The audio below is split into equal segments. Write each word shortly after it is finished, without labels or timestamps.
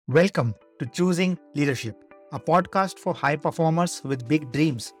Welcome to Choosing Leadership, a podcast for high performers with big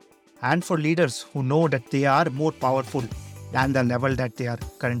dreams and for leaders who know that they are more powerful than the level that they are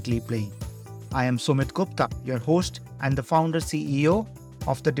currently playing. I am Sumit Gupta, your host and the founder CEO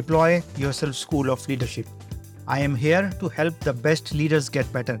of the Deploy Yourself School of Leadership. I am here to help the best leaders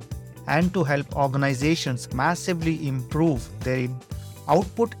get better and to help organizations massively improve their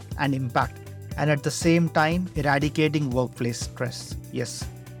output and impact, and at the same time eradicating workplace stress. Yes,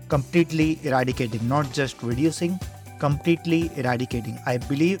 completely eradicating, not just reducing, completely eradicating. I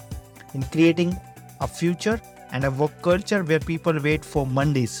believe in creating a future and a work culture where people wait for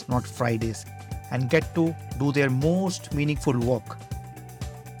Mondays, not Fridays, and get to do their most meaningful work.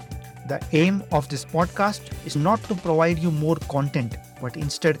 The aim of this podcast is not to provide you more content, but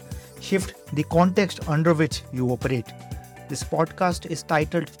instead shift the context under which you operate. This podcast is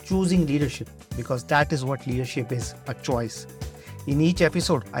titled Choosing Leadership because that is what leadership is, a choice. In each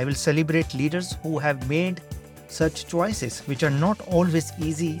episode, I will celebrate leaders who have made such choices, which are not always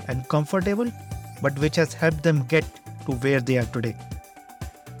easy and comfortable, but which has helped them get to where they are today.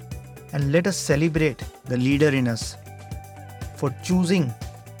 And let us celebrate the leader in us for choosing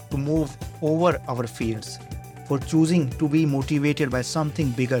to move over our fears, for choosing to be motivated by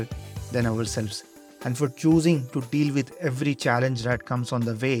something bigger than ourselves, and for choosing to deal with every challenge that comes on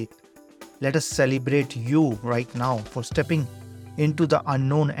the way. Let us celebrate you right now for stepping into the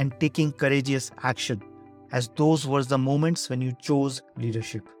unknown and taking courageous action, as those were the moments when you chose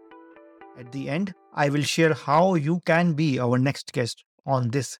leadership. At the end, I will share how you can be our next guest on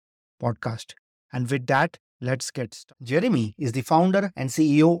this podcast. And with that, let's get started. Jeremy is the founder and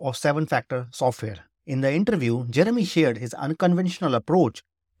CEO of 7-Factor Software. In the interview, Jeremy shared his unconventional approach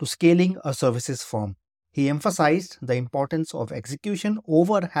to scaling a services firm. He emphasized the importance of execution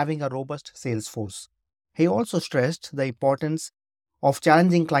over having a robust sales force. He also stressed the importance of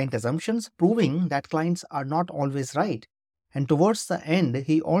challenging client assumptions, proving that clients are not always right. And towards the end,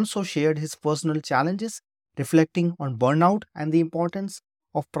 he also shared his personal challenges, reflecting on burnout and the importance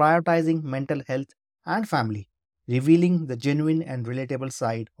of prioritizing mental health and family, revealing the genuine and relatable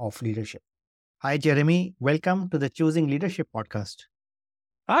side of leadership. Hi, Jeremy. Welcome to the Choosing Leadership podcast.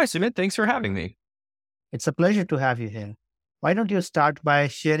 Hi, Sumit. Thanks for having me. It's a pleasure to have you here. Why don't you start by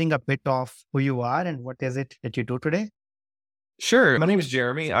sharing a bit of who you are and what is it that you do today? Sure. My name is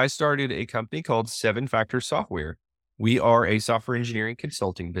Jeremy. I started a company called 7-Factor Software. We are a software engineering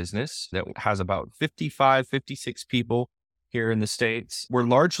consulting business that has about 55, 56 people here in the States. We're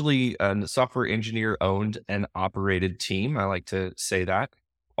largely a software engineer owned and operated team. I like to say that.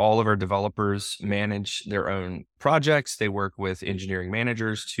 All of our developers manage their own projects. They work with engineering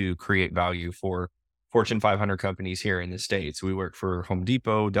managers to create value for Fortune 500 companies here in the States. We work for Home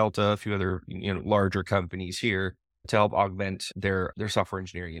Depot, Delta, a few other larger companies here to help augment their software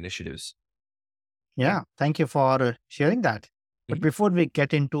engineering initiatives. Yeah, thank you for sharing that. But before we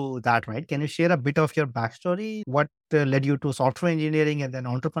get into that, right, can you share a bit of your backstory? What led you to software engineering and then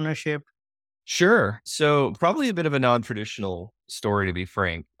entrepreneurship? Sure. So probably a bit of a non-traditional story, to be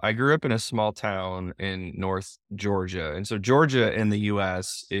frank. I grew up in a small town in North Georgia. And so Georgia in the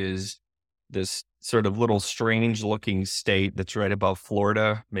US is this sort of little strange looking state that's right above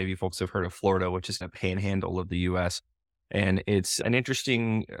Florida. Maybe folks have heard of Florida, which is a panhandle of the US. And it's an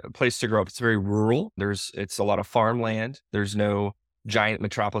interesting place to grow up. It's very rural. It's a lot of farmland. There's no giant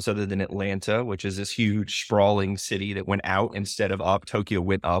metropolis other than Atlanta, which is this huge sprawling city that went out instead of up. Tokyo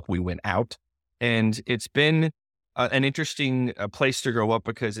went up, we went out. And it's been an interesting place to grow up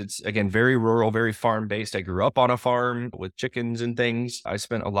because it's, again, very rural, very farm based. I grew up on a farm with chickens and things. I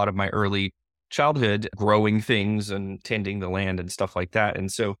spent a lot of my early childhood growing things and tending the land and stuff like that.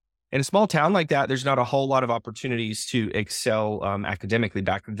 And so in a small town like that, there's not a whole lot of opportunities to excel academically.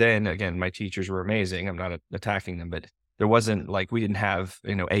 Back then, again, my teachers were amazing. I'm not attacking them, but there wasn't we didn't have,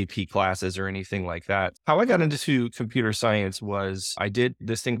 AP classes or anything like that. How I got into computer science was I did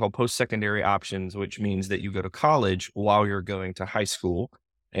this thing called post-secondary options, which means that you go to college while you're going to high school.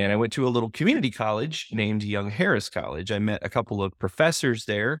 And I went to a little community college named Young Harris College. I met a couple of professors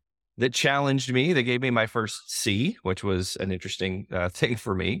there that challenged me. They gave me my first C, which was an interesting thing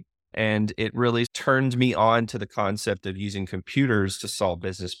for me. And it really turned me on to the concept of using computers to solve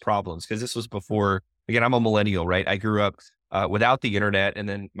business problems. Because this was before, again, I'm a millennial, right? I grew up without the internet. And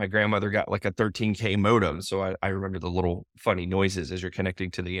then my grandmother got like a 13K modem. So I remember the little funny noises as you're connecting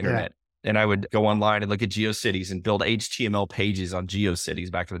to the internet. Yeah. And I would go online and look at GeoCities and build HTML pages on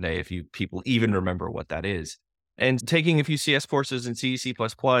GeoCities back in the day, if you people even remember what that is. And taking a few CS courses in C, C++,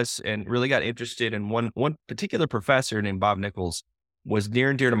 and really got interested in one particular professor named Bob Nichols was near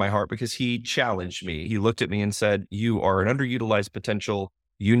and dear to my heart because he challenged me. He looked at me and said, "You are an underutilized potential.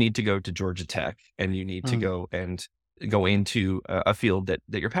 you need to go to Georgia Tech and you need to Mm. go into a field that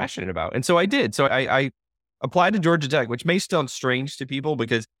you're passionate about. And so I did. So I applied to Georgia Tech, which may sound strange to people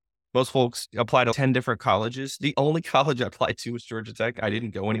because most folks apply to 10 different colleges. The only college I applied to was Georgia Tech. I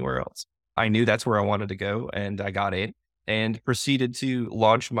didn't go anywhere else. I knew that's where I wanted to go, and I got in and proceeded to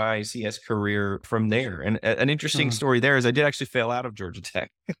launch my CS career from there. And an interesting Mm. story there is I did actually fail out of Georgia Tech.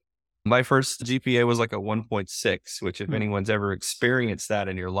 My first GPA was like a 1.6, which if Mm. anyone's ever experienced that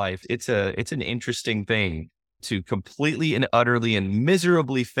in your life, it's an interesting thing to completely and utterly and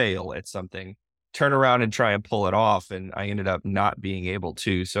miserably fail at something, turn around and try and pull it off. And I ended up not being able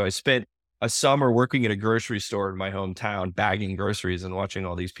to. So I spent a summer working at a grocery store in my hometown, bagging groceries and watching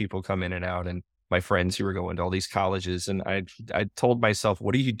all these people come in and out, and my friends who were going to all these colleges. And I told myself,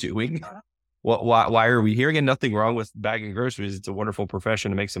 what are you doing? Why are we here? Again, nothing wrong with bagging groceries. It's a wonderful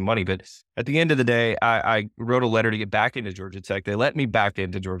profession to make some money. But at the end of the day, I wrote a letter to get back into Georgia Tech. They let me back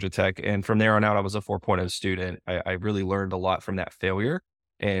into Georgia Tech. And from there on out, I was a 4.0 student. I really learned a lot from that failure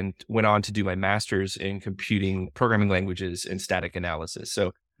and went on to do my master's in computing programming languages and static analysis.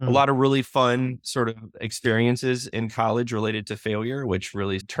 So a Mm. lot of really fun sort of experiences in college related to failure, which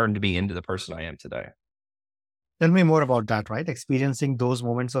really turned me into the person I am today. Tell me more about that, right? Experiencing those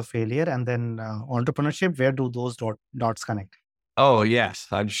moments of failure and then entrepreneurship. Where do those dots connect? Oh, yes,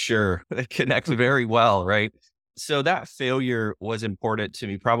 I'm sure. It connects very well, right? So that failure was important to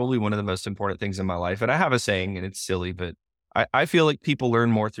me, probably one of the most important things in my life. And I have a saying, and it's silly, but I feel like people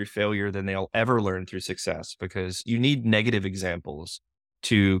learn more through failure than they'll ever learn through success because you need negative examples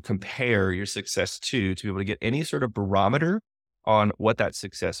to compare your success to be able to get any sort of barometer on what that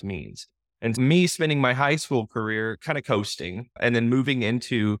success means. And me spending my high school career kind of coasting and then moving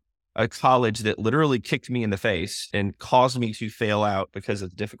into a college that literally kicked me in the face and caused me to fail out because of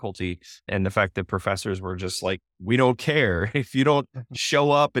the difficulty and the fact that professors were just like, we don't care. If you don't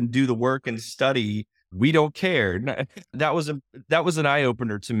show up and do the work and study, we don't care. That was an eye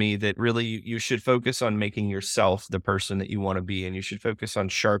opener to me that really you should focus on making yourself the person that you want to be, and you should focus on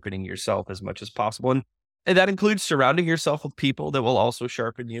sharpening yourself as much as possible. And that includes surrounding yourself with people that will also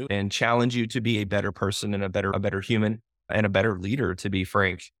sharpen you and challenge you to be a better person and a better human and a better leader, to be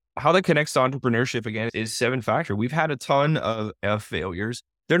frank. How that connects to entrepreneurship again is 7-factor. We've had a ton of failures.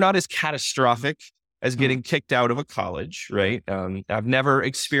 They're not as catastrophic as Mm. getting kicked out of a college, right? I've never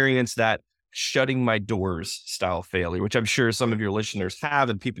experienced that shutting my doors style failure, which I'm sure some of your listeners have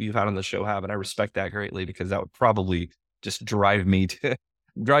and people you've had on the show have. And I respect that greatly because that would probably just drive me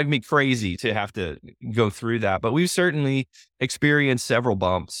crazy to have to go through that. But we've certainly experienced several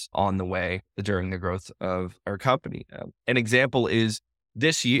bumps on the way during the growth of our company. An example is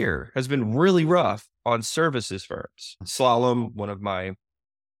this year has been really rough on services firms. Slalom, one of my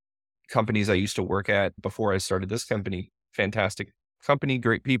companies I used to work at before I started this company, fantastic company,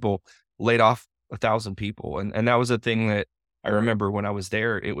 great people, laid off 1,000 people. And that was a thing that I remember when I was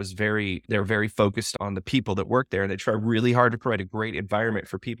there, they're very focused on the people that work there, and they try really hard to provide a great environment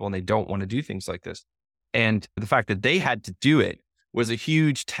for people, and they don't want to do things like this. And the fact that they had to do it was a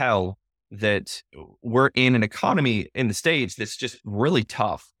huge tell that we're in an economy in the States that's just really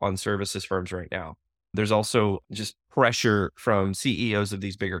tough on services firms right now. There's also just pressure from CEOs of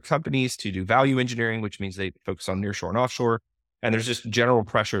these bigger companies to do value engineering, which means they focus on nearshore and offshore. And there's just general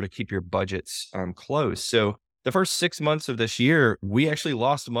pressure to keep your budgets close. So the first 6 months of this year, we actually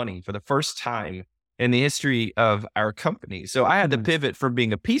lost money for the first time in the history of our company. So I had to Mm. pivot from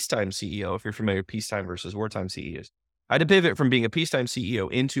being a peacetime CEO, if you're familiar with peacetime versus wartime CEOs. I had to pivot from being a peacetime CEO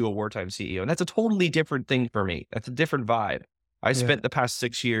into a wartime CEO. And that's a totally different thing for me. That's a different vibe. I Yeah. spent the past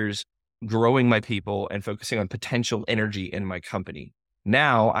 6 years growing my people and focusing on potential energy in my company.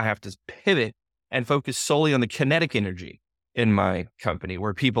 Now I have to pivot and focus solely on the kinetic energy in my company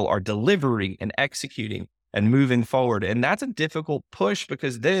where people are delivering and executing and moving forward. And that's a difficult push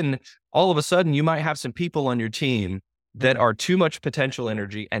because then all of a sudden you might have some people on your team that Mm. are too much potential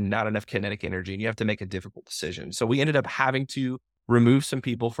energy and not enough kinetic energy. And you have to make a difficult decision. So we ended up having to remove some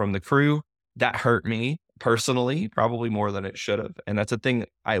people from the crew. That hurt me personally, probably more than it should have. And that's a thing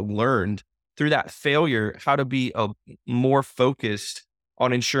I learned through that failure, how to be more focused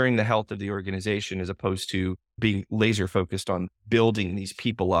on ensuring the health of the organization as opposed to being laser focused on building these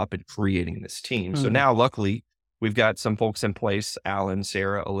people up and creating this team. So Mm. now, luckily, we've got some folks in place, Alan,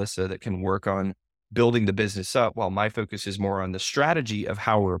 Sarah, Alyssa, that can work on building the business up while my focus is more on the strategy of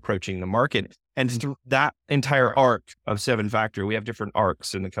how we're approaching the market. And through that entire arc of 7-factor, we have different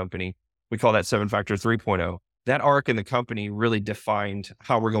arcs in the company. We call that 7-factor 3.0. That arc in the company really defined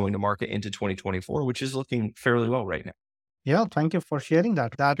how we're going to market into 2024, which is looking fairly well right now. Yeah, thank you for sharing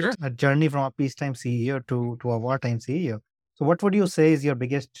that. That's Sure. a journey from a peacetime CEO to a wartime CEO. So what would you say is your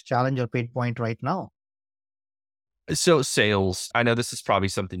biggest challenge or pain point right now? So sales, I know this is probably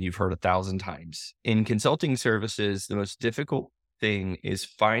something you've heard 1,000 times. In consulting services, the most difficult thing is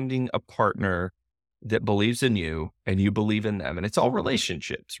finding a partner that believes in you and you believe in them. And it's all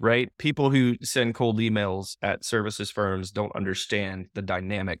relationships, right? People who send cold emails at services firms don't understand the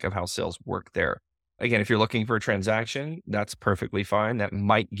dynamic of how sales work there. Again, if you're looking for a transaction, that's perfectly fine. That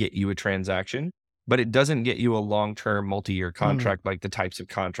might get you a transaction, but it doesn't get you a long-term multi-year Mm, contract like the types of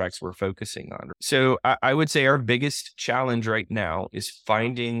contracts we're focusing on. So I would say our biggest challenge right now is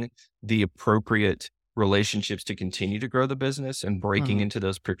finding the appropriate relationships to continue to grow the business and breaking mm, into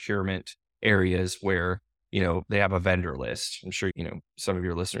those procurement areas where, they have a vendor list. I'm sure, some of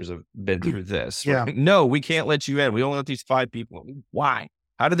your listeners have been through this, yeah. right? No, we can't let you in. We only let these 5 people. Why?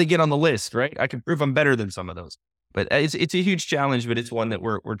 How did they get on the list, right? I can prove I'm better than some of those. But it's a huge challenge, but it's one that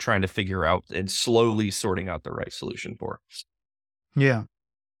we're trying to figure out and slowly sorting out the right solution for. Yeah.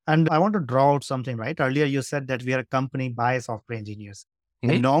 And I want to draw out something, right? Earlier, you said that we are a company by software engineers.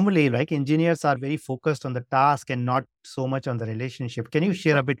 And Mhm. normally, like engineers are very focused on the task and not so much on the relationship. Can you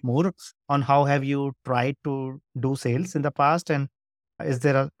share a bit more on how have you tried to do sales in the past? And is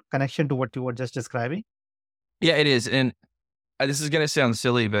there a connection to what you were just describing? Yeah, it is. And this is going to sound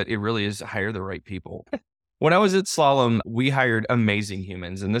silly, but it really is hire the right people. When I was at Slalom, we hired amazing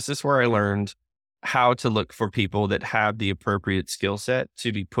humans. And this is where I learned how to look for people that have the appropriate skill set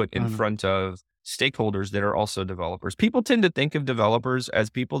to be put in Mm, front of stakeholders that are also developers. People tend to think of developers as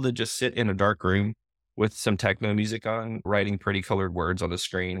people that just sit in a dark room with some techno music on, writing pretty colored words on the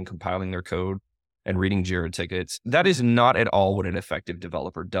screen and compiling their code and reading Jira tickets. That is not at all what an effective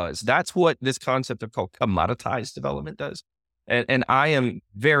developer does. That's what this concept of called commoditized development does. And I am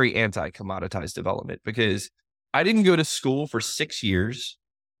very anti commoditized development because I didn't go to school for 6 years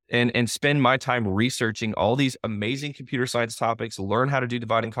and spend my time researching all these amazing computer science topics, learn how to do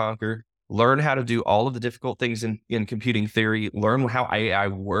divide and conquer, learn how to do all of the difficult things in computing theory, learn how AI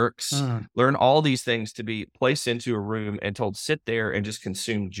works, mm, learn all these things to be placed into a room and told, sit there and just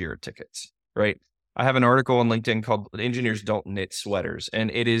consume Jira tickets, right? I have an article on LinkedIn called Engineers Don't Knit Sweaters,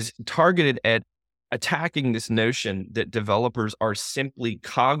 and it is targeted at attacking this notion that developers are simply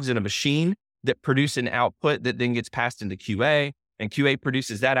cogs in a machine that produce an output that then gets passed into QA, and QA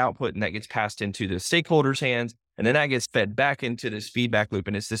produces that output and that gets passed into the stakeholders' hands. And then that gets fed back into this feedback loop.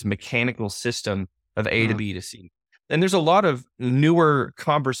 And it's this mechanical system of A to mm, B to C. And there's a lot of newer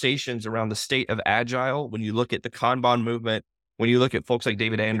conversations around the state of agile. When you look at the Kanban movement, when you look at folks like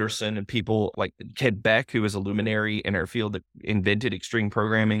David Anderson and people like Ted Beck, who is a luminary in our field that invented extreme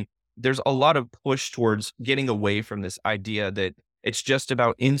programming, there's a lot of push towards getting away from this idea that it's just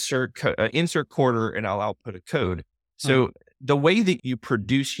about insert quarter and I'll output a code. mm, So the way that you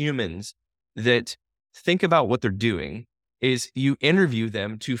produce humans that think about what they're doing is you interview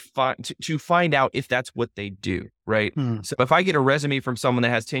them to find out if that's what they do, right? mm. So if I get a resume from someone that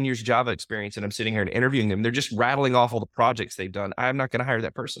has 10 years Java experience and I'm sitting here and interviewing them, they're just rattling off all the projects they've done. I'm not going to hire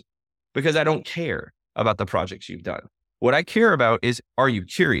that person because I don't care about the projects you've done. What I care about is, are you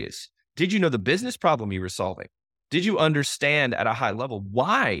curious? Did you know the business problem you were solving? Did you understand at a high level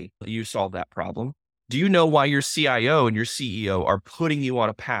why you solved that problem? Do you know why your CIO and your CEO are putting you on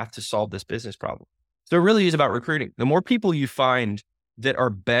a path to solve this business problem? So it really is about recruiting. The more people you find that are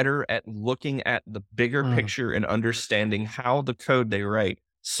better at looking at the bigger Mm. picture and understanding how the code they write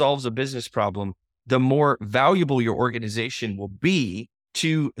solves a business problem, the more valuable your organization will be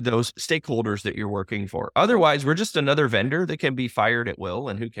to those stakeholders that you're working for. Otherwise, we're just another vendor that can be fired at will,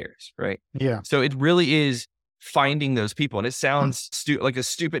 and who cares, right? Yeah. So it really is finding those people. And it sounds like a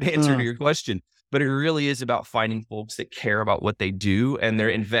stupid answer to Mm. your question, but it really is about finding folks that care about what they do and they're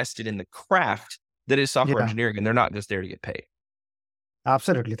invested in the craft that is software Yeah. engineering, and they're not just there to get paid.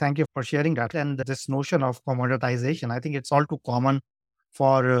 Absolutely. Thank you for sharing that. And this notion of commoditization, I think it's all too common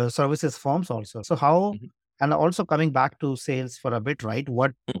for services firms also. So how, Mhm. and also coming back to sales for a bit, right?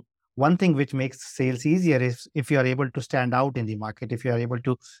 What one thing which makes sales easier is if you are able to stand out in the market, if you are able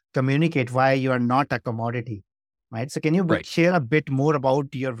to communicate why you are not a commodity, right? So can you Right. share a bit more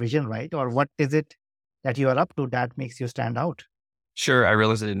about your vision, right? Or what is it that you are up to that makes you stand out? Sure. I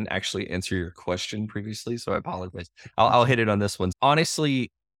realize I didn't actually answer your question previously, so I apologize. I'll Okay. hit it on this one.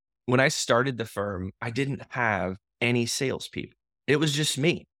 Honestly, when I started the firm, I didn't have any salespeople. It was just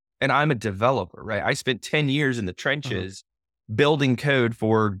me. And I'm a developer, right? I spent 10 years in the Mhm. trenches building code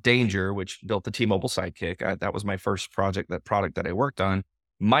for Danger, which built the T-Mobile Sidekick. That was my first product that I worked on.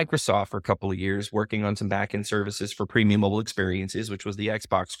 Microsoft for a couple of years, working on some backend services for premium mobile experiences, which was the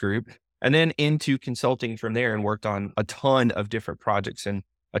Xbox group. And then into consulting from there and worked on a ton of different projects and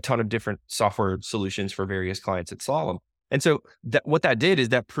a ton of different software solutions for various clients at Slalom. And so what that did is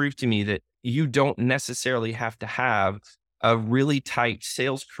that proved to me that you don't necessarily have to have a really tight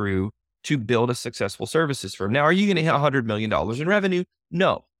sales crew to build a successful services firm. Now, are you going to hit $100 million in revenue?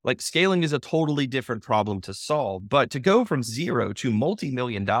 No. Like scaling is a totally different problem to solve, but to go from zero to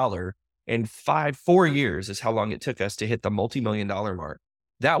multi-million dollar in 4 years is how long it took us to hit the multi-million dollar mark.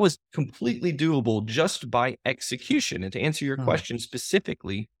 That was completely doable just by execution. And to answer your question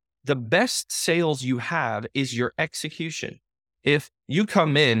specifically, the best sales you have is your execution. If you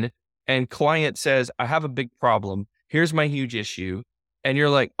come in and client says, I have a big problem, here's my huge issue. And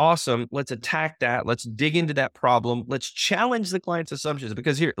you're like, awesome, let's attack that. Let's dig into that problem. Let's challenge the client's assumptions.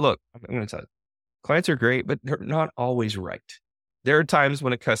 Because here, look, I'm going to tell you, clients are great, but they're not always right. There are times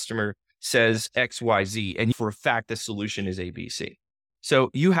when a customer says X, Y, Z, and for a fact, the solution is A, B, C. So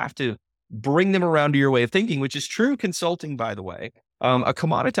you have to bring them around to your way of thinking, which is true consulting, by the way. A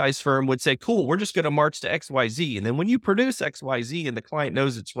commoditized firm would say, cool, we're just going to march to X, Y, Z. And then when you produce X, Y, Z and the client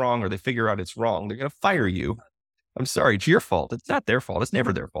knows it's wrong or they figure out it's wrong, they're going to fire you. I'm sorry, it's your fault. It's not their fault. It's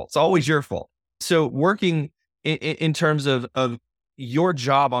never their fault. It's always your fault. So working in terms of your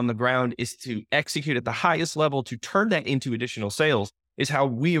job on the ground is to execute at the highest level to turn that into additional sales is how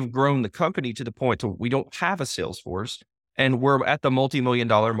we have grown the company to the point to we don't have a sales force and we're at the multi-million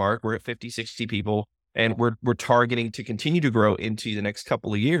dollar mark. We're at 50, 60 people and we're targeting to continue to grow into the next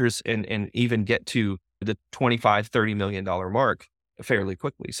couple of years and even get to the 25, $30 million mark fairly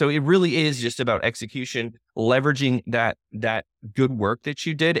quickly. So it really is just about execution, leveraging that good work that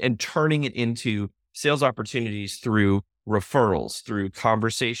you did and turning it into sales opportunities through referrals, through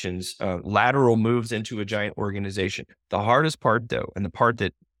conversations, lateral moves into a giant organization. The hardest part though, and the part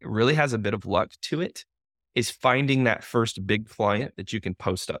that really has a bit of luck to it is finding that first big client that you can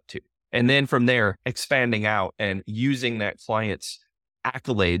post up to. And then from there, expanding out and using that client's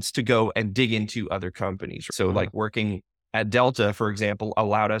accolades to go and dig into other companies. So like working at Delta, for example,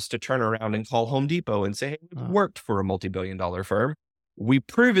 allowed us to turn around and call Home Depot and say, hey, we've worked for a multi-billion dollar firm. We've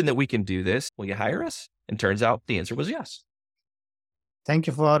proven that we can do this. Will you hire us? And turns out the answer was yes. Thank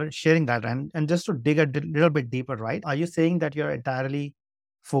you for sharing that. And just to dig a little bit deeper, right? Are you saying that you're entirely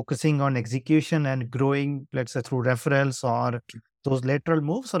focusing on execution and growing, let's say, through referrals or those lateral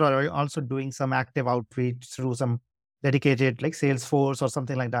moves, or are you also doing some active outreach through some dedicated like Salesforce or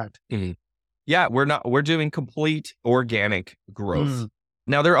something like that? Mm-hmm. Yeah, we're doing complete organic growth.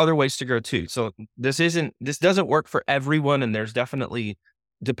 Now there are other ways to grow too. So this doesn't work for everyone. And there's definitely,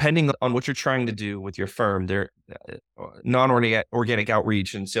 depending on what you're trying to do with your firm, there non-organic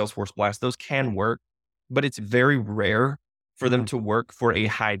outreach and Salesforce blast, those can work, but it's very rare for them to work for a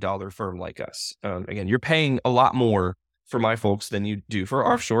high dollar firm like us. Again, you're paying a lot more for my folks than you do for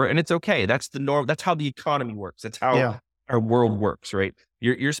offshore. And it's okay. That's the norm. That's how the economy works. That's how our world works, right?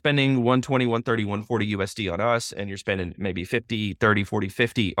 You're spending 120, 130, 140 USD on us, and you're spending maybe 50, 30, 40,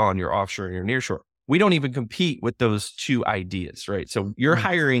 50 on your offshore and your nearshore. We don't even compete with those two ideas, right? So you're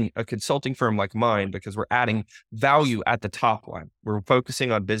hiring a consulting firm like mine because we're adding value at the top line. We're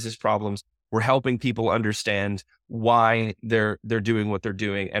focusing on business problems. We're helping people understand why they're doing what they're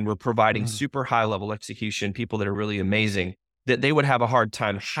doing. And we're providing super high level execution, people that are really amazing, that they would have a hard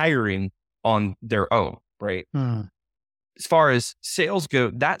time hiring on their own, right? As far as sales go,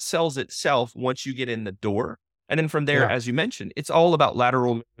 that sells itself once you get in the door. And then from there, as you mentioned, it's all about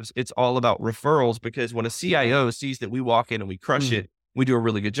lateral moves. It's all about referrals, because when a CIO sees that we walk in and we crush it, we do a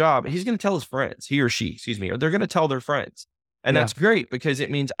really good job, he's going to tell his friends, he or she, or they're going to tell their friends. And that's great because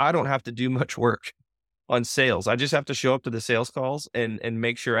it means I don't have to do much work on sales. I just have to show up to the sales calls and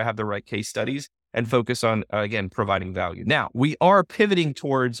make sure I have the right case studies and focus on, again, providing value. Now, we are pivoting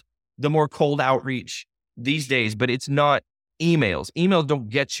towards the more cold outreach these days, but it's not emails. Emails don't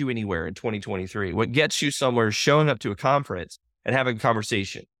get you anywhere in 2023. What gets you somewhere is showing up to a conference and having a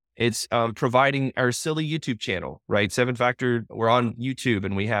conversation. It's providing our silly YouTube channel, right? 7 Factor, we're on YouTube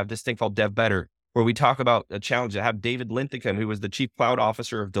and we have this thing called Dev Better, where we talk about a challenge. I have David Linthicum, who was the chief cloud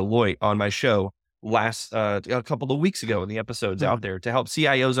officer of Deloitte, on my show a couple of weeks ago in the episodes out there to help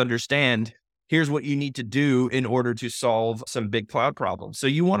CIOs understand, here's what you need to do in order to solve some big cloud problems. So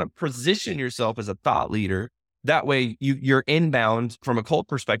you want to position yourself as a thought leader. That way your inbound from a cold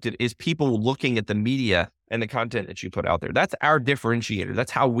perspective is people looking at the media and the content that you put out there. That's our differentiator.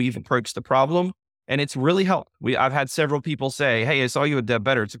 That's how we've approached the problem. And it's really helped. I've had several people say, hey, I saw you at Dev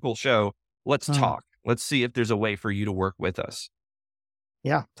Better. It's a cool show. Let's talk. Let's see if there's a way for you to work with us.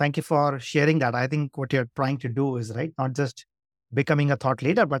 Yeah. Thank you for sharing that. I think what you're trying to do is not just becoming a thought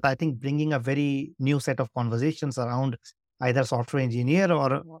leader, but I think bringing a very new set of conversations around either software engineer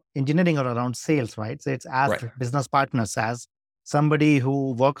or engineering or around sales, right? So it's as business partners, as somebody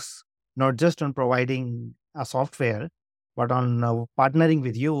who works not just on providing a software, but on partnering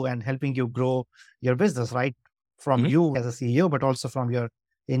with you and helping you grow your business, right? From Mhm. you as a CEO, but also from your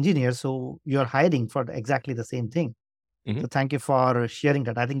engineers who you're hiring for exactly the same thing. Mhm. So thank you for sharing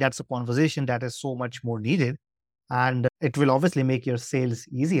that. I think that's a conversation that is so much more needed. And it will obviously make your sales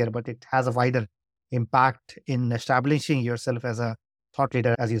easier, but it has a wider impact in establishing yourself as a thought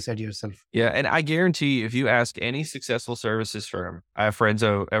leader, as you said yourself. Yeah, and I guarantee you, if you ask any successful services firm, I have friends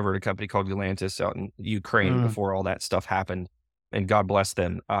over at a company called Galantis out in Ukraine Mm, before all that stuff happened, and God bless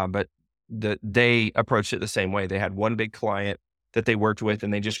them. But they approached it the same way. They had one big client that they worked with,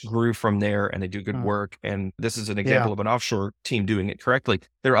 and they just grew from there, and they do good mm, work. And this is an yeah. example of an offshore team doing it correctly.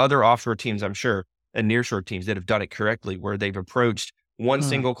 There are other offshore teams, I'm sure, and nearshore teams that have done it correctly, where they've approached one Mm,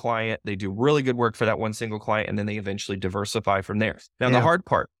 single client, they do really good work for that one single client, and then they eventually diversify from there. Now, the yeah. hard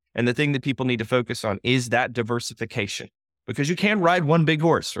part and the thing that people need to focus on is that diversification, because you can ride one big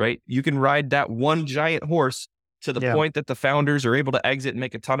horse, right? You can ride that one giant horse to the Yeah. point that the founders are able to exit and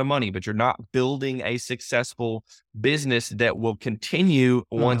make a ton of money, but you're not building a successful business that will continue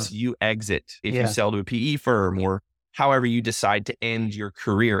Mm, once you exit. If you yeah. sell to a PE firm or however you decide to end your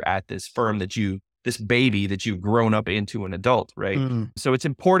career at this firm this baby that you've grown up into an adult, right? Mm, So it's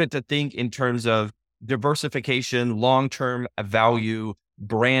important to think in terms of diversification, long-term value,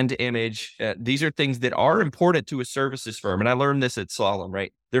 brand image. These are things that are important to a services firm. And I learned this at Slalom,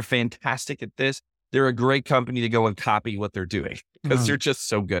 right? They're fantastic at this. They're a great company to go and copy what they're doing because mm, they're just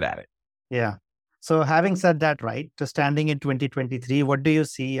so good at it. yeah. So having said that, right, to standing in 2023, what do you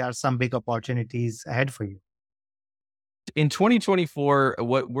see are some big opportunities ahead for you? In 2024,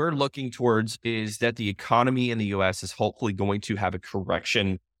 what we're looking towards is that the economy in the US is hopefully going to have a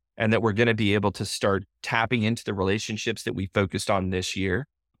correction and that we're going to be able to start tapping into the relationships that we focused on this year.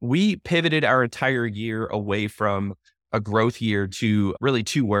 We pivoted our entire year away from a growth year to really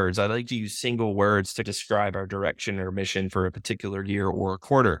two words. I like to use single words to describe our direction or mission for a particular year or a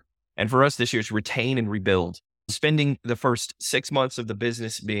quarter. And for us this year is retain and rebuild. Spending the first 6 months of the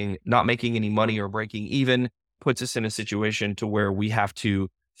business being not making any money or breaking even puts us in a situation to where we have to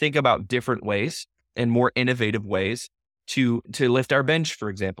think about different ways and more innovative ways to lift our bench, for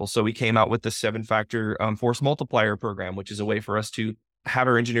example. So we came out with the 7-factor force multiplier program, which is a way for us to have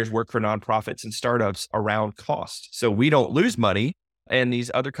our engineers work for nonprofits and startups around cost. So we don't lose money, and these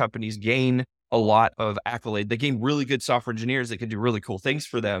other companies gain a lot of accolade. They gain really good software engineers that can do really cool things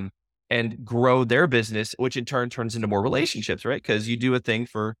for them and grow their business, which in turn turns into more relationships, right? Because you do a thing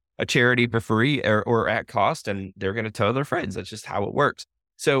for a charity for free or at cost, and they're going to tell their friends. That's just how it works.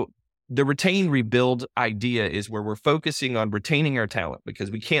 So the retain rebuild idea is where we're focusing on retaining our talent because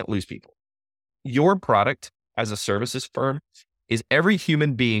we can't lose people. Your product as a services firm is every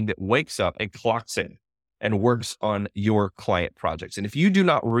human being that wakes up and clocks in and works on your client projects. And if you do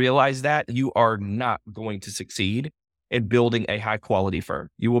not realize that, you are not going to succeed in building a high quality firm.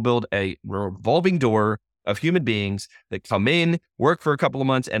 You will build a revolving door of human beings that come in, work for a couple of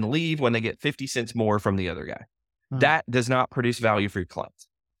months, and leave when they get 50 cents more from the other guy. Mm, That does not produce value for your clients.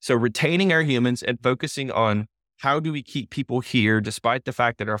 So retaining our humans and focusing on how do we keep people here despite the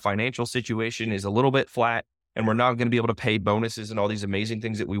fact that our financial situation is a little bit flat and we're not going to be able to pay bonuses and all these amazing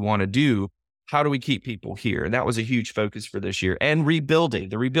things that we want to do. How do we keep people here? And that was a huge focus for this year. And rebuilding.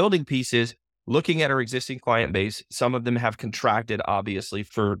 The rebuilding piece is looking at our existing client base. Some of them have contracted, obviously,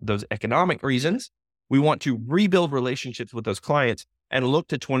 for those economic reasons. We want to rebuild relationships with those clients and look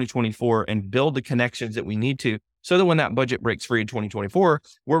to 2024 and build the connections that we need to so that when that budget breaks free in 2024,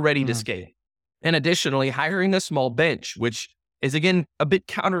 we're ready to mm, scale. And additionally, hiring a small bench, which is again a bit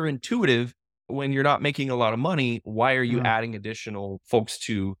counterintuitive when you're not making a lot of money. Why are you mm, adding additional folks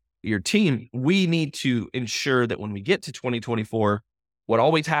to your team? We need to ensure that when we get to 2024, what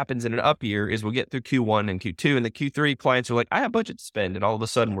always happens in an up year is we'll get through Q1 and Q2, and the Q3 clients are like, I have budget to spend. And all of a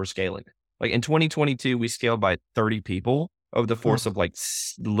sudden we're scaling. Like in 2022, we scaled by 30 people over the course mm, of like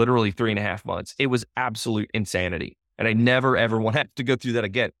literally 3.5 months. It was absolute insanity. And I never, ever want to have to go through that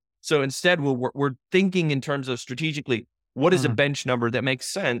again. So instead, we're thinking in terms of strategically, what is a mm, bench number that makes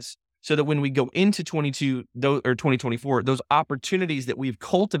sense so that when we go into 2024, those opportunities that we've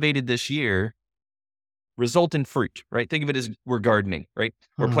cultivated this year result in fruit, right? Think of it as we're gardening, right?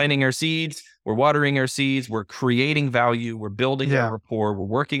 We're mm. planting our seeds, we're watering our seeds, we're creating value, we're building our Yeah. rapport, we're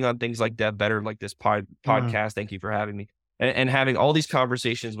working on things like Dev Better, like this Mm, podcast. Thank you for having me. And having all these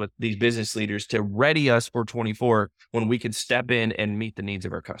conversations with these business leaders to ready us for 24 when we can step in and meet the needs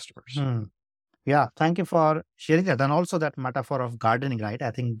of our customers. mm. Yeah, thank you for sharing that. And also that metaphor of gardening, right?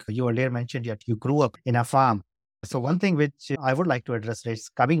 I think you earlier mentioned that you grew up in a farm. So one thing which I would like to address is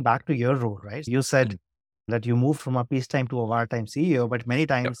coming back to your role, right? You said Mhm. that you moved from a peacetime to a wartime CEO, but many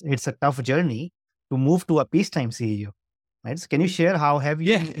Yep. times it's a tough journey to move to a peacetime CEO. right? So can you share how have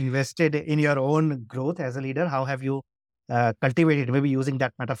you Yeah. invested in your own growth as a leader? How have you cultivated, maybe using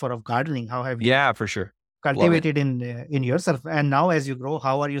that metaphor of gardening, how have you Yeah, for sure. Love it. cultivated in yourself? And now as you grow,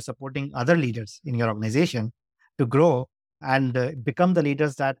 how are you supporting other leaders in your organization to grow and become the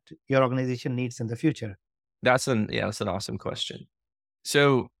leaders that your organization needs in the future? That's an awesome question.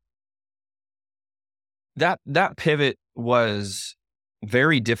 So that pivot was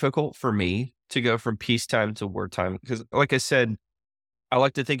very difficult for me to go from peacetime to wartime because, like I said, I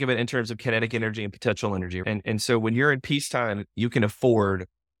like to think of it in terms of kinetic energy and potential energy. And so when you're in peacetime, you can afford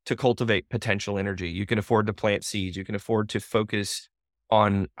to cultivate potential energy. You can afford to plant seeds. You can afford to focus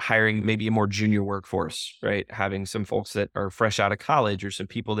on hiring maybe a more junior workforce, right? Having some folks that are fresh out of college or some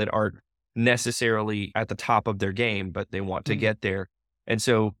people that aren't necessarily at the top of their game, but they want to Mm, get there. And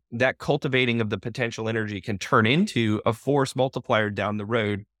so that cultivating of the potential energy can turn into a force multiplier down the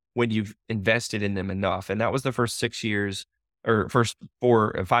road when you've invested in them enough. And that was the first 6 years or first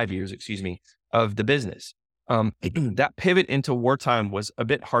 4 or 5 years, excuse me, of the business. That pivot into wartime was a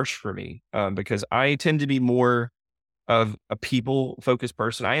bit harsh for me because I tend to be more of a people focused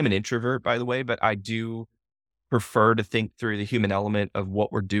person. I am an introvert, by the way, but I do prefer to think through the human element of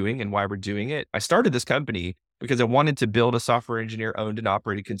what we're doing and why we're doing it. I started this company because I wanted to build a software engineer owned and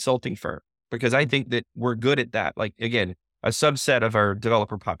operated consulting firm because I mm, think that we're good at that. Like, again, a subset of our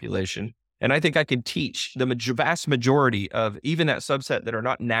developer population. And I think I can teach the vast majority of even that subset that are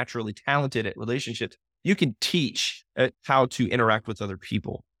not naturally talented at relationships. You can teach how to interact with other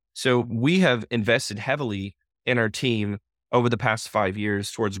people. So we have invested heavily in our team over the past 5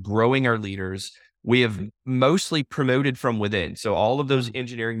 years towards growing our leaders. We have mostly promoted from within. So all of those mm,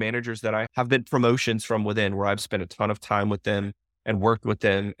 engineering managers that I have been promotions from within, where I've spent a ton of time with them and worked with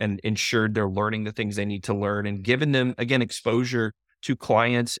them and ensured they're learning the things they need to learn and given them, again, exposure to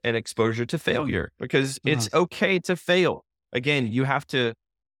clients and exposure to failure because mm, it's okay to fail. Again,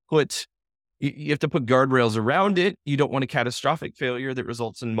 put you have to put guardrails around it. You don't want a catastrophic failure that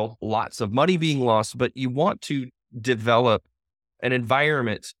results in lots of money being lost, but you want to develop an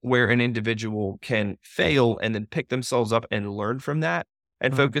environment where an individual can fail and then pick themselves up and learn from that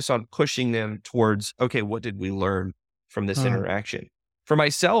and mm, focus on pushing them towards, okay, what did we learn from this mm, interaction? For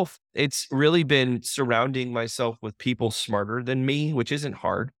myself, it's really been surrounding myself with people smarter than me, which isn't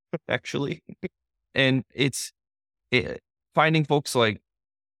hard, actually. And it's finding folks like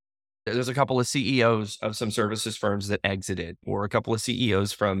there's a couple of CEOs of some services firms that exited, or a couple of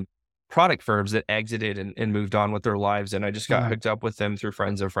CEOs from product firms that exited and moved on with their lives. And I just got mm, hooked up with them through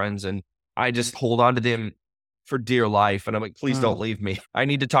friends of friends. And I just hold on to them for dear life. And I'm like, please mm, don't leave me. I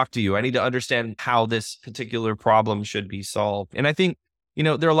need to talk to you. I need to understand how this particular problem should be solved. And I think,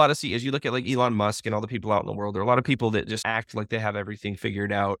 there are a lot of CEOs. You look at like Elon Musk and all the people out in the world, there are a lot of people that just act like they have everything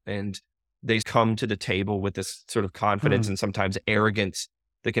figured out. And they come to the table with this sort of confidence mm, and sometimes arrogance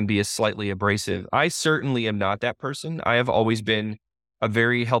that can be a slightly abrasive. I certainly am not that person. I have always been a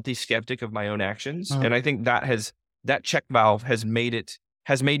very healthy skeptic of my own actions. mm, And I think that check valve has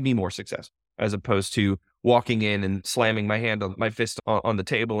made me more successful as opposed to walking in and slamming my fist on the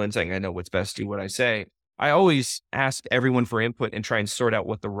table and saying, I know what's best, do what I say. I always ask everyone for input and try and sort out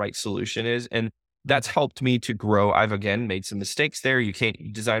what the right solution is. And mm, that's helped me to grow. I've again made some mistakes there. You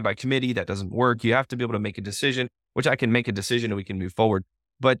can't design by committee. That doesn't work. You have to be able to make a decision, which I can make a decision and we can move forward.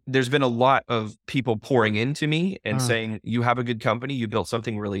 But there's been a lot of people pouring into me and mm, saying, you have a good company, you built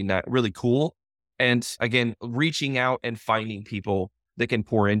something really cool. And again, reaching out and finding people that can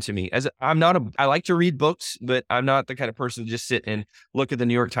pour into me. I like to read books, but I'm not the kind of person to just sit and look at the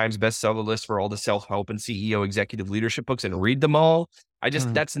New York Times bestseller list for all the self-help and CEO executive leadership books and read them all.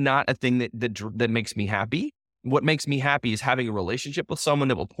 mm, That's not a thing that makes me happy. What makes me happy is having a relationship with someone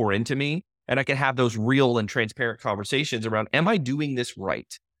that will pour into me and I can have those real and transparent conversations around, am I doing this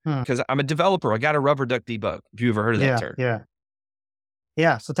right? mm. Because I'm a developer. I got a rubber duck debug. If you ever heard of that Yeah, term. yeah.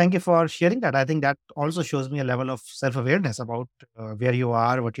 Yeah, so thank you for sharing that. I think that also shows me a level of self-awareness about where you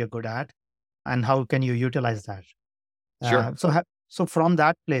are, what you're good at, and how can you utilize that. Sure. So from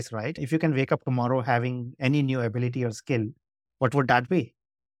that place, right? If you can wake up tomorrow having any new ability or skill, what would that be?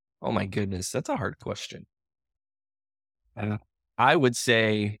 Oh my goodness. That's a hard question. Uh, I would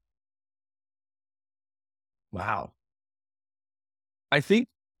say, wow. I think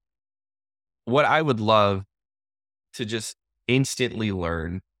what I would love to just instantly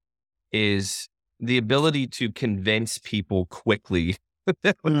learn is the ability to convince people quickly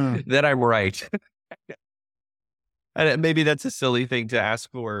Mm, that I'm right. And maybe that's a silly thing to ask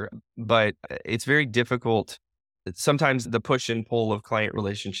for, but it's very difficult. Sometimes the push and pull of client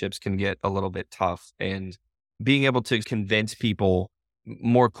relationships can get a little bit tough. And being able to convince people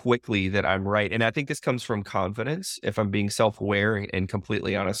more quickly that I'm right. And I think this comes from confidence, if I'm being self-aware and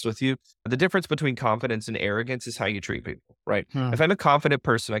completely honest with you. The difference between confidence and arrogance is how you treat people, right? Mm. If I'm a confident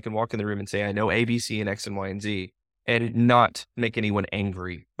person, I can walk in the room and say, I know A, B, C, and X, and Y, and Z, and not make anyone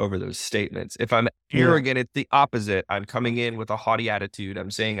angry over those statements. If I'm Yeah. arrogant, it's the opposite. I'm coming in with a haughty attitude.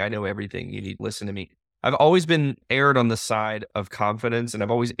 I'm saying, I know everything. You need to listen to me. I've always been erred on the side of confidence, and I've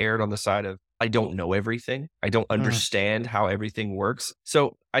always erred on the side of I don't know everything. I don't Mm. understand how everything works.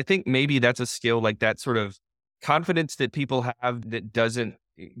 So I think maybe that's a skill, like that sort of confidence that people have that doesn't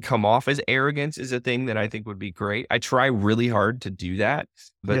come off as arrogance is a thing that I think would be great. I try really hard to do that,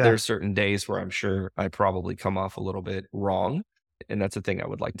 but Yeah. there's certain days where I'm sure I probably come off a little bit wrong. And that's a thing I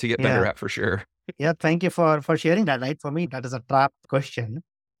would like to get better Yeah. at for sure. Yeah. Thank you for sharing that. Right. For me, that is a trap question.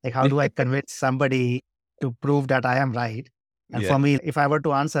 Like, how do I convince somebody to prove that I am right? And Yeah. for me, if I were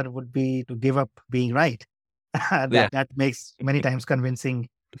to answer, it would be to give up being right. Yeah. That makes many times convincing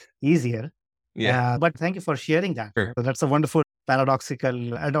easier. Yeah. But thank you for sharing that. Sure. So that's a wonderful,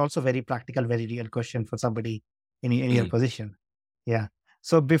 paradoxical, and also very practical, very real question for somebody in your Mhm. position. Yeah.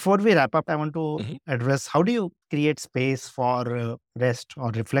 So before we wrap up, I want to Mhm. address how do you create space for rest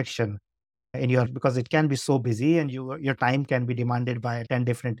or reflection in your, because it can be so busy and your time can be demanded by 10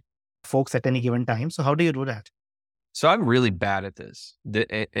 different folks at any given time. So how do you do that? So I'm really bad at this.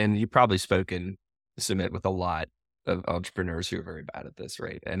 And you've probably spoken, Sumit, with a lot of entrepreneurs who are very bad at this,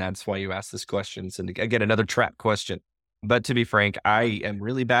 right? And that's why you ask this question. And again, another trap question. But to be frank, I am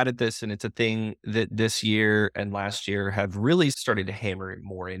really bad at this. And it's a thing that this year and last year have really started to hammer it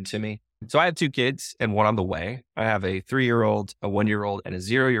more into me. So I have two kids and one on the way. I have a 3-year-old, a 1-year-old, and a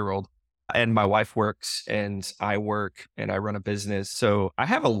 0-year-old. And my wife works and I work and I run a business. So I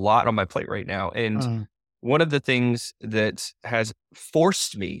have a lot on my plate right now. And Mm. one of the things that has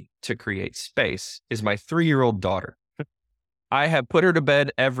forced me to create space is my 3-year-old daughter. I have put her to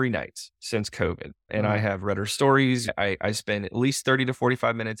bed every night since COVID, and I Mm. have read her stories. I spend at least 30 to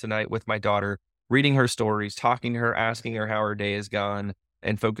 45 minutes a night with my daughter, reading her stories, talking to her, asking her how her day has gone,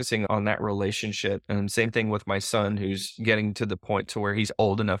 and focusing on that relationship. And same thing with my son, who's getting to the point to where he's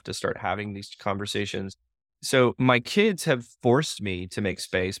old enough to start having these conversations. So my kids have forced me to make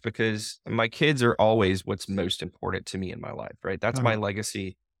space because my kids are always what's most important to me in my life, right? That's my Mm.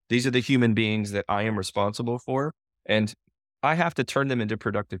 legacy. These are the human beings that I am responsible for. And I have to turn them into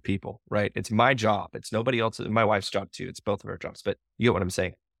productive people, right? It's my job. It's nobody else's, my wife's job too. It's both of our jobs, but you get what I'm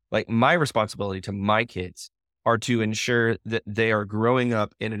saying. Like my responsibility to my kids are to ensure that they are growing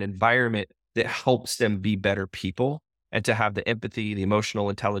up in an environment that helps them be better people and to have the empathy, the emotional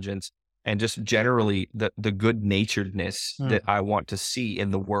intelligence, and just generally the good naturedness that Mm. I want to see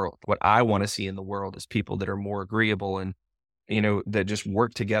in the world. What I want to see in the world is people that are more agreeable and that just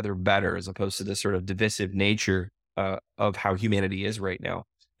work together better as opposed to this sort of divisive nature of how humanity is right now.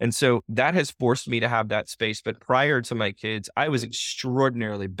 And so that has forced me to have that space. But prior to my kids, I was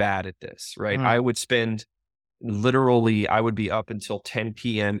extraordinarily bad at this, right? Mm. I would spend literally, I would be up until 10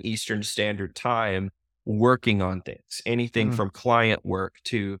 p.m. Eastern Standard Time working on things, anything Mm. from client work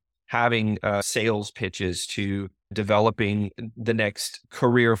to having sales pitches to developing the next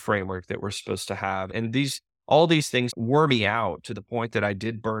career framework that we're supposed to have. And all these things wore me out to the point that I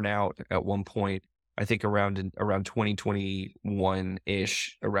did burn out at one point. I think around 2021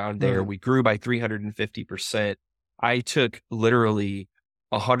 ish, around there, Mm. we grew by 350%. I took literally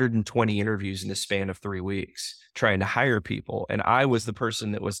 120 interviews in the span of 3 weeks trying to hire people. And I was the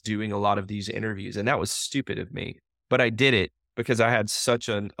person that was doing a lot of these interviews. And that was stupid of me. But I did it because I had such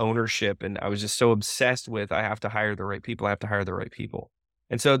an ownership and I was just so obsessed with I have to hire the right people. I have to hire the right people.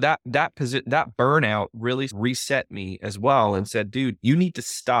 And so that burnout really reset me as well and said, dude, you need to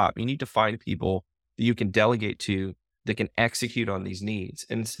stop. You need to find people that you can delegate to that can execute on these needs.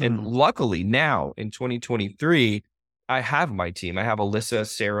 And Mm. luckily now in 2023, I have my team. I have Alyssa,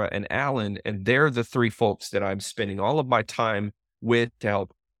 Sarah, and Alan, and they're the three folks that I'm spending all of my time with to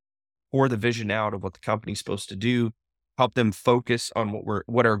help pour the vision out of what the company's supposed to do, help them focus on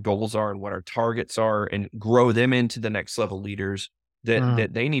what our goals are and what our targets are, and grow them into the next level leaders Mm.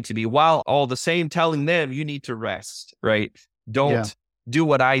 that they need to be, while all the same telling them you need to rest, right? Yeah. Don't do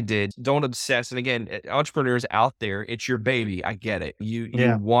what I did. Don't obsess. And again, entrepreneurs out there, it's your baby. I get it. You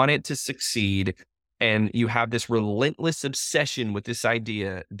Yeah. want it to succeed. And you have this relentless obsession with this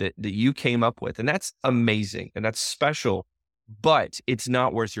idea that you came up with. And that's amazing. And that's special, but it's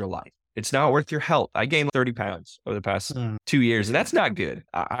not worth your life. It's not worth your health. I gained 30 pounds over the past Mm. 2 years, and that's not good.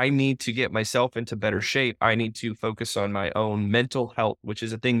 I need to get myself into better shape. I need to focus on my own mental health, which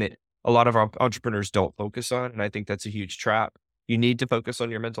is a thing that a lot of our entrepreneurs don't focus on. And I think that's a huge trap. You need to focus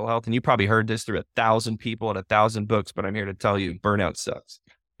on your mental health. And you probably heard this through 1,000 people and 1,000 books, but I'm here to tell you, burnout sucks.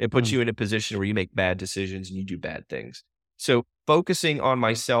 It puts Mm. you in a position where you make bad decisions and you do bad things. So focusing on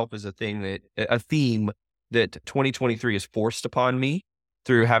myself is a theme that 2023 has forced upon me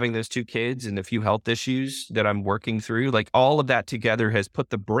through having those 2 kids and a few health issues that I'm working through. Like all of that together has put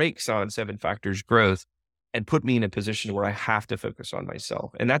the brakes on 7 Factors growth and put me in a position where I have to focus on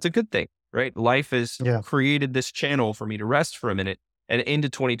myself. And that's a good thing, right? Life has Yeah. created this channel for me to rest for a minute. And into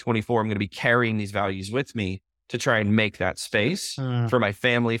 2024, I'm going to be carrying these values with me to try and make that space for my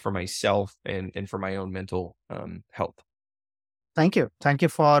family, for myself, and for my own mental health. Thank you. Thank you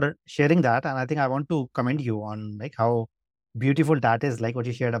for sharing that. And I think I want to commend you on like how beautiful that is, like what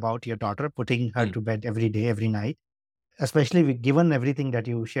you shared about your daughter, putting her Mm. to bed every day, every night, especially given everything that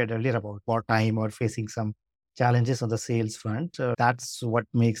you shared earlier about wartime or facing some challenges on the sales front. That's what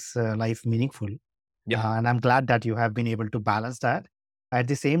makes life meaningful. Yeah. And I'm glad that you have been able to balance that. At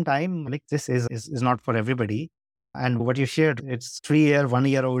the same time, like this is not for everybody. And what you shared, it's 3-year,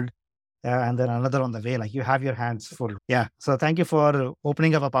 1-year-old, and then another on the way. Like you have your hands full. Yeah. So thank you for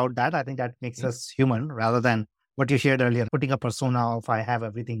opening up about that. I think that makes us human rather than what you shared earlier, putting a persona of I have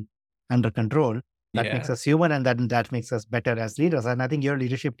everything under control. That makes Yeah. us human, and then that makes us better as leaders. And I think your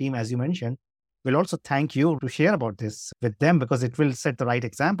leadership team, as you mentioned, will also thank you to share about this with them because it will set the right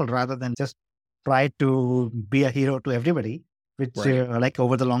example rather than just try to be a hero to everybody, which Right. like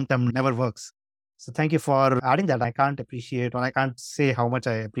over the long term never works. So thank you for adding that. I can't appreciate, or I can't say how much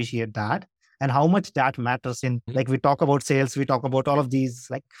I appreciate that and how much that matters in, Mhm. like we talk about sales, we talk about all of these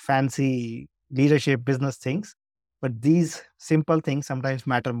like fancy leadership business things, but these simple things sometimes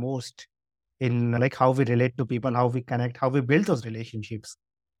matter most in like how we relate to people, how we connect, how we build those relationships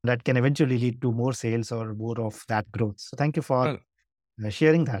that can eventually lead to more sales or more of that growth. So thank you for Uh,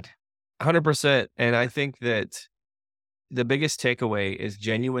 sharing that. 100%. And I think that the biggest takeaway is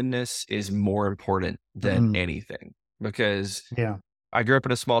genuineness is more important than Mm, anything, because yeah. I grew up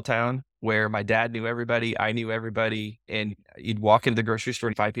in a small town where my dad knew everybody, I knew everybody, and you'd walk into the grocery store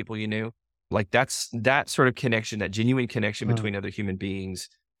and 5 people you knew. Like that's that sort of connection, that genuine connection Mm, between other human beings,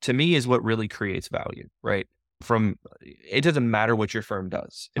 to me is what really creates value, right? From it doesn't matter what your firm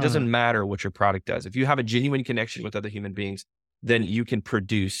does. It mm, doesn't matter what your product does. If you have a genuine connection with other human beings, then you can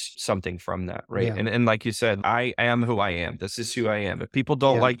produce something from that, right? yeah. And like you said, I am who I am. This is who I am. If people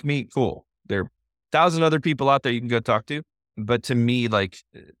don't Yeah. like me, cool. There are 1,000 other people out there you can go talk to. But to me, like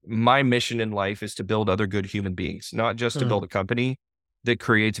my mission in life is to build other good human beings, not just to build Mm, a company that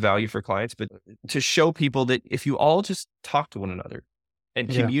creates value for clients, but to show people that if you all just talk to one another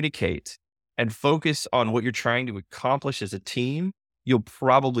and yeah. communicate and focus on what you're trying to accomplish as a team, you'll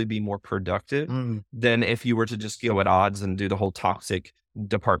probably be more productive Mm, than if you were to just go at odds and do the whole toxic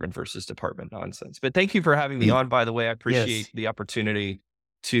department versus department nonsense. But thank you for having me on, by the way. I appreciate yes. the opportunity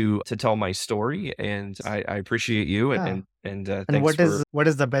to tell my story, and I appreciate you Yeah. and And thanks for what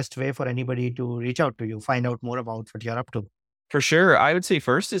is the best way for anybody to reach out to you, find out more about what you're up to? sure. I would say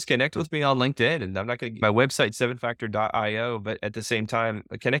first is connect with me on LinkedIn, and I'm not going to my website 7factor.io, but at the same time,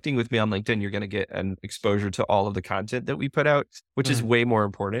 connecting with me on LinkedIn, you're going to get an exposure to all of the content that we put out, which is Mm, way more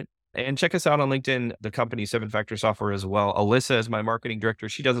important. And check us out on LinkedIn, the company 7 Factor Software as well. Alyssa is my marketing director.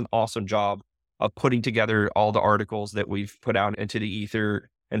 She does an awesome job of putting together all the articles that we've put out into the ether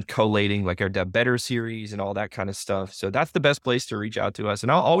and collating like our Dev Better series and all that kind of stuff. So that's the best place to reach out to us.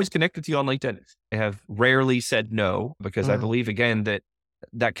 And I'll always connect with you on LinkedIn. I have rarely said no because I mm. believe, again, that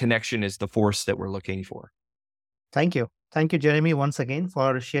that connection is the force that we're looking for. Thank you. Thank you, Jeremy, once again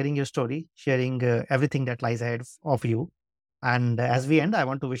for sharing your story, sharing everything that lies ahead of you. And as we end, I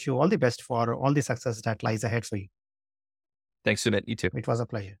want to wish you all the best for all the success that lies ahead for you. Thanks, Sumit. You too. It was a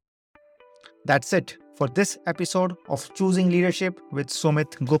pleasure. That's it for this episode of Choosing Leadership with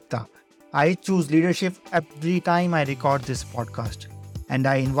Sumit Gupta. I choose leadership every time I record this podcast, and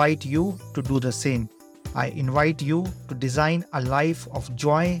I invite you to do the same. I invite you to design a life of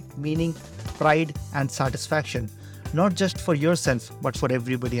joy, meaning, pride, and satisfaction, not just for yourself, but for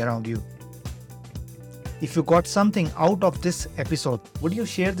everybody around you. If you got something out of this episode, would you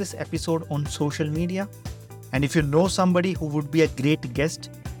share this episode on social media? And if you know somebody who would be a great guest,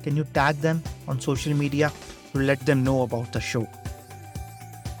 can you tag them on social media to let them know about the show?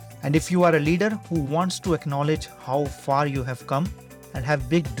 And if you are a leader who wants to acknowledge how far you have come and have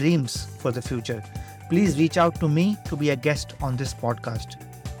big dreams for the future, please reach out to me to be a guest on this podcast.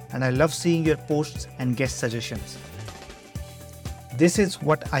 And I love seeing your posts and guest suggestions. This is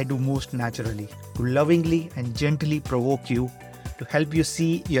what I do most naturally, to lovingly and gently provoke you, to help you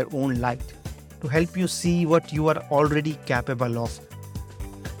see your own light, to help you see what you are already capable of.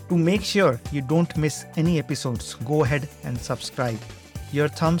 To make sure you don't miss any episodes, go ahead and subscribe. Your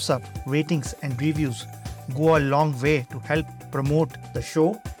thumbs up, ratings, and reviews go a long way to help promote the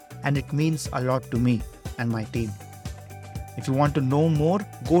show, and it means a lot to me and my team. If you want to know more,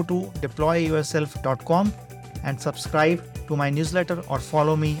 go to deployyourself.com and subscribe to my newsletter or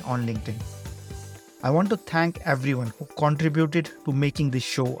follow me on LinkedIn. I want to thank everyone who contributed to making this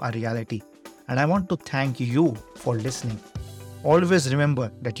show a reality, and I want to thank you for listening. Always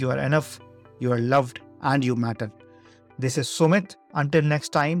remember that you are enough, you are loved, and you matter. This is Sumit. Until next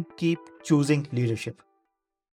time, keep choosing leadership.